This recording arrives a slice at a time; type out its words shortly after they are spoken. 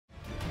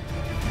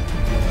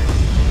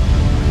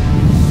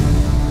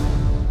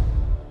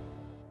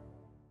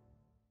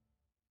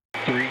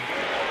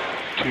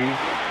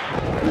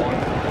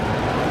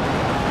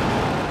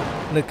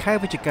នៅខែ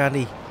វិច្ឆិកា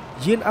នេះ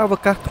យានអវ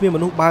កាសគ្មានម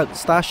នុស្សបើក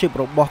Starship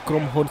របស់ក្រុ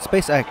មហ៊ុន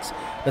SpaceX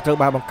ដែលត្រូវ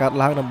បានបង្កើត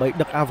ឡើងដើម្បី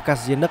ដឹកអវកាស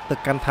យានិកទៅ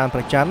កាន់ឋានព្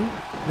រះច័ន្ទ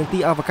និងទី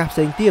អវកាសផ្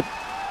សេងទៀត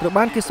ត្រូវ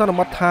បានគេសន្ម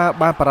តថា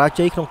បានបរា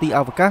ជ័យក្នុងទីអ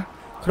វកាស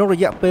ក្នុងរ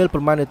យៈពេលប្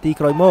រមាណនាទី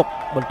ក្រោយមក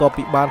បន្ទាប់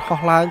ពីបានហោះ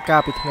ឡើងកា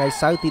លពីថ្ងៃ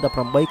សៅរ៍ទី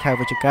18ខែ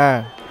វិច្ឆិកា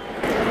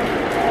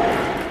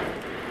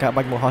ការ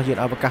បាញ់បង្ហោះយាន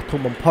អវកាសធំ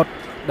បំផុត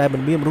ដែលមិ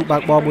នមានមនុស្សបើ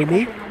កបរមួយ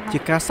នេះជា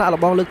ការសាក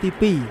ល្បងលើកទី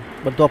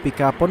2បន្ទាប់ពី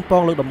ការប៉ុនប៉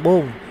ងលើកដំបូ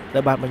ងដែ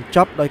លបានបញ្ច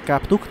ប់ដោយការ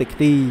ផ្ទុះខ្ទេចខ្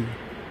ទី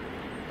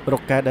រ៉ុ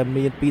កកែតដែល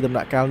មានពីរដំ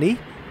ណាក់កាលនេះ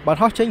បាន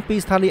ហោះចេញពី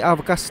ស្ថានីយ៍អ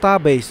វកាស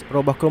Starbase រ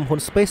បស់ក្រុមហ៊ុន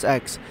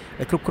SpaceX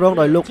ដែលគ្រប់គ្រង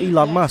ដោយលោក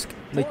Elon Musk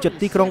នៅជិត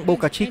ទីក្រុង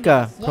Boca Chica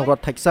ក្នុងរ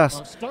ដ្ឋ Texas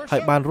ហើ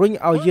យបានរុញ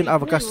ឲ្យយានអ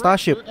វកាស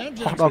Starship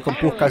ហោះដល់កម្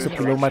ពស់90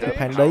គីឡូម៉ែត្រពី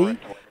ផែនដី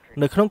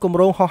នៅក្នុងគម្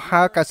រោងហោះ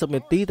ហើរ90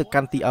នាទីទៅ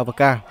កាន់ទីអវ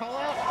កាស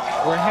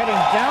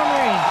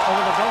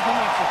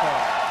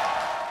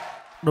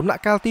ដំណា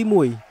ក់កាលទី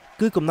1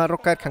គឺកំណត់រ៉ុ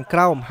កកែតខាងក្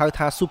រោមហៅ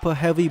ថា Super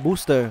Heavy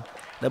Booster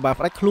ដែលបាន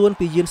ផ្ដាច់ខ្លួន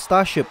ពីយាន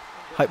Starship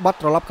ហើយបត់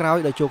ត្រឡប់ក្រោយ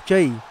ដោយជោគ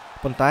ជ័យ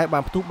ប៉ុន្តែបា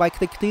នផ្ទុះបែក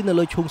ខ្ទេចខ្ទីនៅ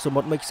លើឈូងសមុ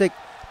ទ្រមិចស៊ិក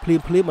ភ្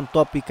លាមៗបន្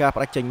ទាប់ពីការ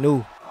ផ្ដាច់ចេញនោះ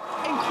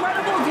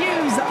Incredible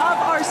views of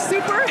our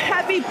Super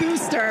Heavy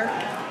Booster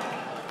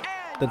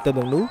ទន្ទឹម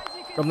នឹងនោះ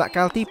ដំណាក់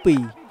កាលទី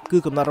2គឺ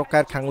កំណត់រ៉ុកកែ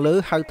តខាងលើ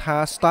ហៅថា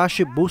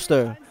Starship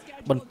Booster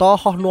បន្ត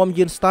ហោះនាំ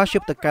យាន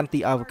Starship ទៅកាន់ទី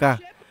អវកាស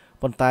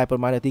ប៉ុន្តែប្រ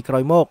មាណនាទីក្រោ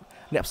យមក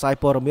អ្នកផ្សាយ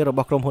ព័ត៌មានរប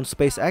ស់ក្រុមហ៊ុន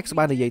SpaceX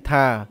បាននិយាយ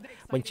ថា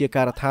បញ្ជា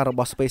ការដ្ឋានរប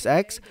ស់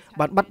SpaceX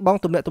បានបាត់បង់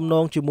ទំនាក់ទំន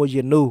ងជាមួយ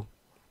យាននោះ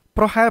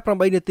ប្រហែល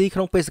8នាទីក្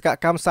នុងបេសក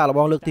កម្មសាកល្ប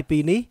ងលើកទី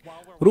2នេះ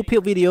រូបភាព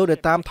វីដេអូដែល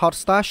តាមថត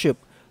Starship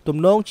ទំ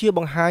នងជាប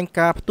ង្ហាញ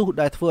ការផ្ទុះ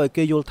ដែលធ្វើឲ្យ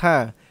គេយល់ថា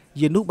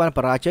យាននោះបានប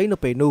រាជ័យនៅ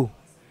ពេលនោះ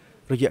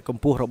រយៈក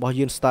ម្ពស់របស់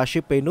យាន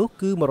Starship ពេលនោះ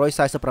គឺ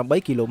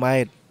148គីឡូម៉ែ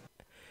ត្រ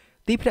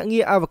ទីភ្នាក់ងា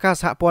រអវកាស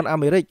សហព័ន្ធអា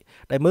មេរិក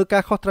ដែលមើលកា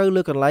រខុសត្រូវ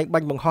លើកន្លែងបា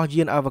ញ់បង្ហោះ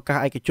យានអវកាស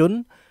ឯកជន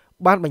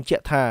បានបញ្ជា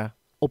ក់ថា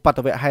ឧបទ្ទ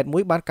វហេតុមួ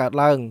យបានកើត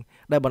ឡើង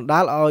ដែលបណ្ដា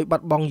លឲ្យបា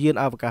ត់បង់យាន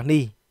អវកាស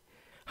នេះ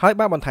ហើយ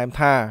បានបន្ថែម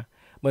ថា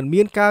មិន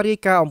មានការរាយ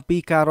ការណ៍អំពី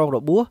ការរងរ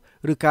បួស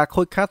ឬការ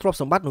ខូចខាតទ្រព្យ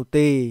សម្បត្តិនោះ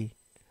ទេ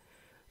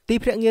ទី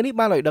ភ្នាក់ងារនេះ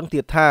បានឲ្យដឹងទៀ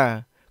តថា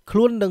ខ្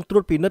លួននឹងត្រួ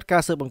តពិនិត្យកា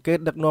រស៊ើបអង្កេត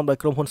ដឹកនាំដោយ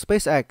ក្រុមហ៊ុន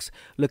SpaceX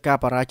លើការ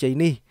បរាជ័យ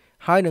នេះ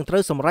ហើយនឹងត្រូ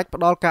វសម្រេច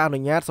ផ្ដល់ការអនុ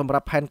ញ្ញាតសម្រា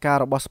ប់ផែនការ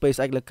របស់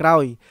SpaceX លើកក្រោ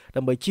យ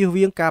ដើម្បីជៀស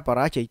វាងការប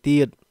រាជ័យទៀ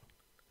ត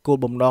គោល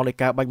បំណងនៃ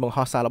ការបាញ់បង្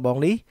ហោះសាកល្បង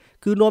នេះ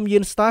គឺនាំយា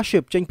ន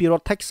Starship ចេញពីរ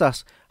ដ្ឋ Texas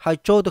ហើយ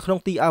ចូលទៅក្នុង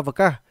ទីអវ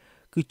កាស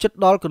គឺជិត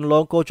ដល់គន្ល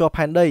ងគោចរ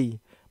ផែនដី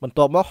បន្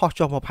ទាប់មកហោះ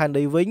ចុះមកផែន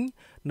ដីវិញ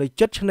នៅ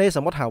ជិតឆ្នេរស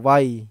មុទ្រហាវ៉ៃ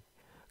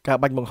ការ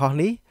បាញ់បង្ហោះ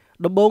នេះ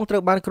ដំបូងត្រូ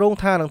វបានគ្រោង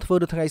ថានឹងធ្វើ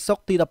នៅថ្ងៃសុ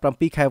ក្រទី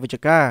17ខែវិច្ឆិ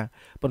កា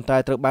ប៉ុន្តែ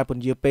ត្រូវបានព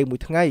ន្យាពេលមួយ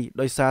ថ្ងៃ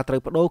ដោយសារត្រូ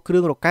វបដូរគ្រឿ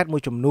ងរ៉ុកកែតមួ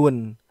យចំនួន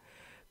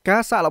កា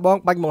រសាកល្បង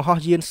បាញ់បង្ហោះ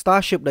យាន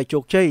Starship ដែលជោ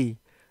គជ័យ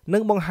នឹ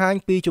ងបង្ហាញ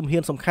ពីជំហា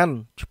នសំខាន់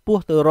ឆ្ពោះ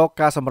ទៅរក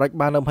ការសម្រេច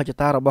បាននូវមហិច្ឆ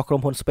តារបស់ក្រុ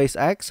មហ៊ុន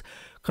SpaceX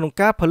ក្នុង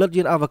ការផលិត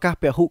យានអវកាស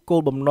ពហុគោ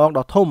លបំណង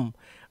ដ៏ធំ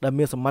ដែល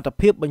មានសមត្ថ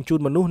ភាពបញ្ជូន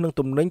មនុស្សនិង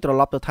ទំនិញត្រ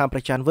ឡប់ទៅឋានព្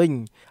រះច័ន្ទវិញ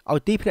ឲ្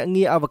យទីភ្នាក់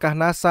ងារអវកាស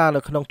NASA នៅ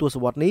ក្នុងទស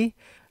វត្សរ៍នេះ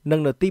និង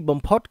នៅទីបំ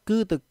ផុតគឺ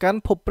ទៅកាន់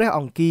ភពព្រះ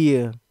អង្គារ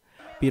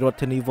ពីរដ្ឋ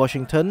ធានី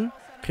Washington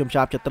ខ្ញុំ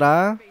ចាបចត្រា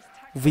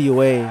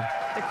VOA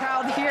The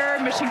crowd here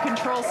Mission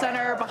Control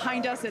Center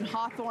behind us in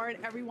Hawthorne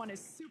everyone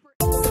is super